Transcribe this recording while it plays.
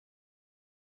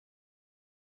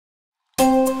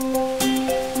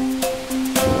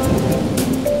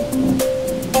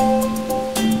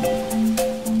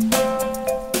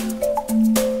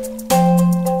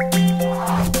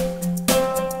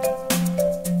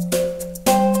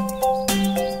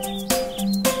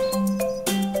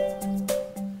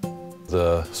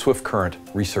Swift Current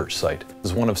research site. This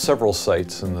is one of several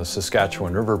sites in the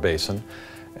Saskatchewan River Basin,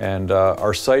 and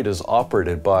our site is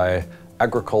operated by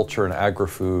Agriculture and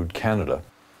Agri-Food Canada.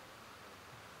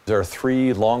 There are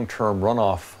 3 long-term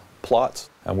runoff plots,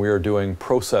 and we are doing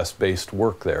process-based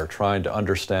work there, trying to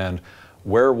understand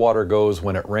where water goes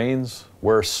when it rains,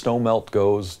 where snowmelt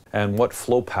goes, and what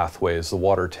flow pathways the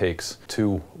water takes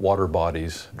to water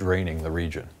bodies draining the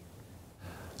region.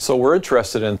 So we're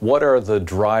interested in what are the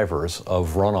drivers of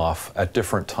runoff at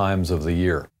different times of the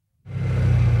year.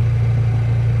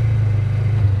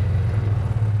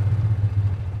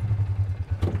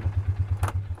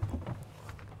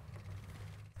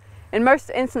 In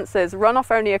most instances, runoff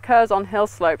only occurs on hill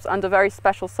slopes under very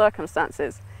special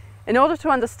circumstances. In order to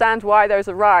understand why those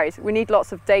arise, we need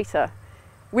lots of data.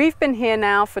 We've been here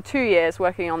now for 2 years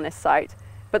working on this site,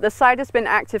 but the site has been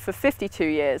active for 52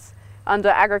 years under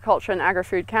Agriculture and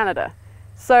Agri-Food Canada.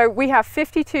 So we have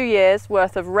 52 years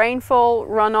worth of rainfall,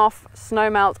 runoff,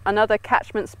 snowmelt and other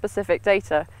catchment-specific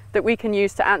data that we can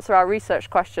use to answer our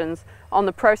research questions on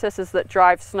the processes that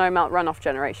drive snowmelt runoff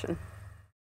generation.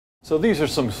 So these are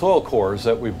some soil cores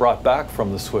that we brought back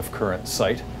from the Swift Current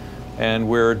site, and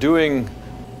we're doing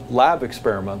lab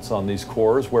experiments on these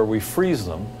cores where we freeze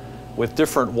them with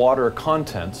different water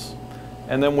contents,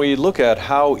 and then we look at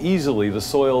how easily the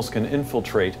soils can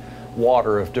infiltrate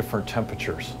water of different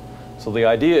temperatures. So the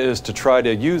idea is to try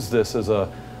to use this as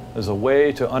a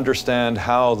way to understand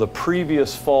how the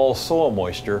previous fall soil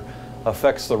moisture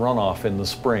affects the runoff in the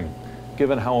spring,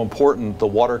 given how important the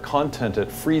water content at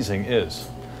freezing is.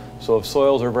 So if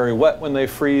soils are very wet when they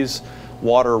freeze,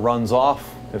 water runs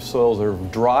off. If soils are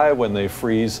dry when they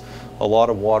freeze, a lot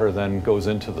of water then goes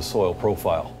into the soil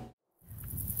profile.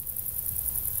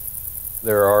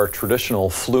 There are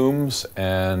traditional flumes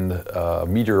and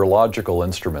meteorological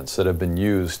instruments that have been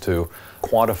used to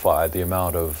quantify the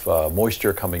amount of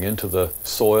moisture coming into the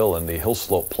soil and the hill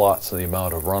slope plots and the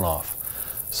amount of runoff.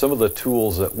 Some of the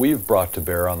tools that we've brought to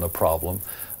bear on the problem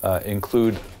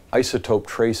include isotope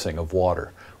tracing of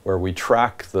water, where we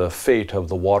track the fate of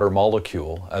the water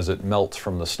molecule as it melts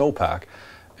from the snowpack,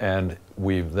 and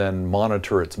we then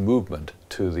monitor its movement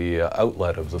to the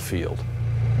outlet of the field.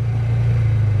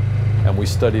 And we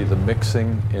study the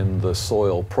mixing in the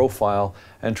soil profile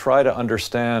and try to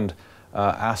understand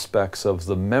aspects of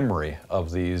the memory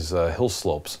of these hill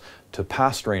slopes to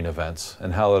past rain events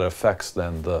and how it affects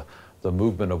then the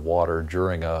movement of water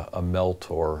during a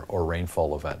melt or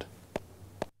rainfall event.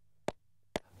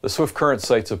 The Swift Current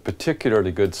site's a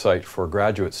particularly good site for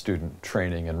graduate student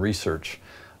training and research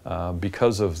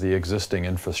because of the existing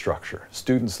infrastructure.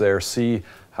 Students there see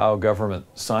how government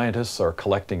scientists are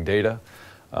collecting data.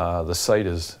 The site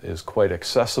is quite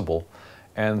accessible,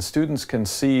 and students can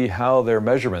see how their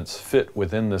measurements fit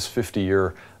within this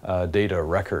 50-year data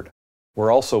record.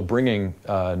 We're also bringing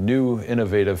new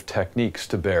innovative techniques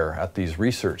to bear at these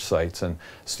research sites, and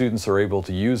students are able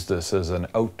to use this as an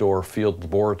outdoor field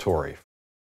laboratory.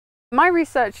 My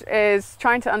research is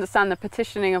trying to understand the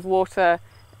partitioning of water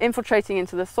infiltrating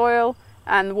into the soil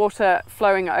and water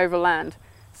flowing over land.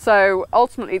 So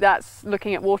ultimately that's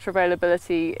looking at water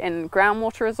availability in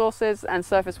groundwater resources and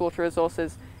surface water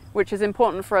resources, which is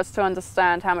important for us to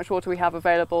understand how much water we have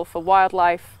available for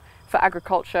wildlife, for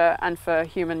agriculture and for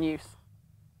human use.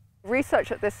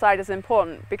 Research at this site is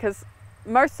important because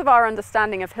most of our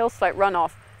understanding of hill slope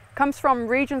runoff comes from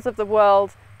regions of the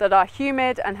world that are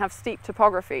humid and have steep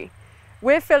topography.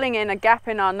 We're filling in a gap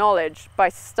in our knowledge by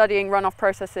studying runoff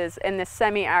processes in this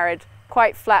semi-arid,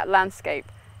 quite flat landscape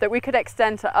that we could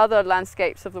extend to other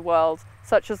landscapes of the world,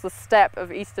 such as the steppe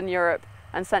of Eastern Europe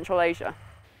and Central Asia.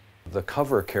 The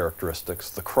cover characteristics,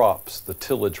 the crops, the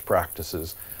tillage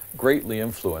practices greatly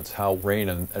influence how rain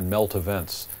and melt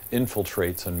events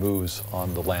infiltrates and moves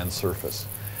on the land surface.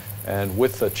 And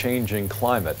with the changing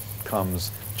climate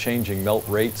comes changing melt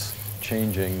rates,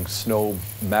 changing snow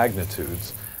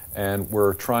magnitudes, and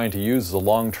we're trying to use the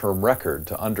long-term record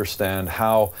to understand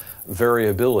how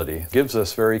variability gives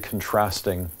us very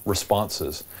contrasting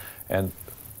responses, and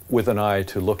with an eye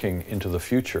to looking into the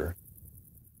future.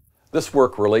 This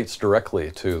work relates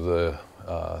directly to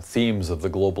the themes of the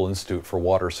Global Institute for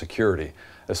Water Security,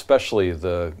 especially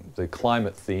the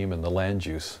climate theme and the land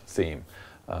use theme.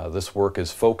 This work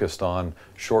is focused on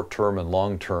short-term and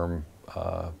long-term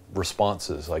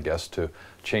responses, I guess, to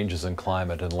changes in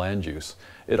climate and land use.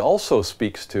 It also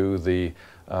speaks to the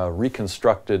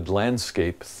reconstructed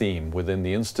landscape theme within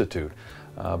the Institute,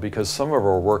 because some of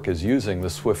our work is using the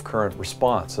Swift Current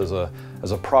response as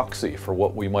a proxy for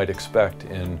what we might expect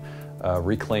in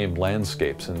reclaimed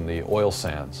landscapes in the oil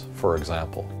sands, for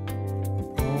example.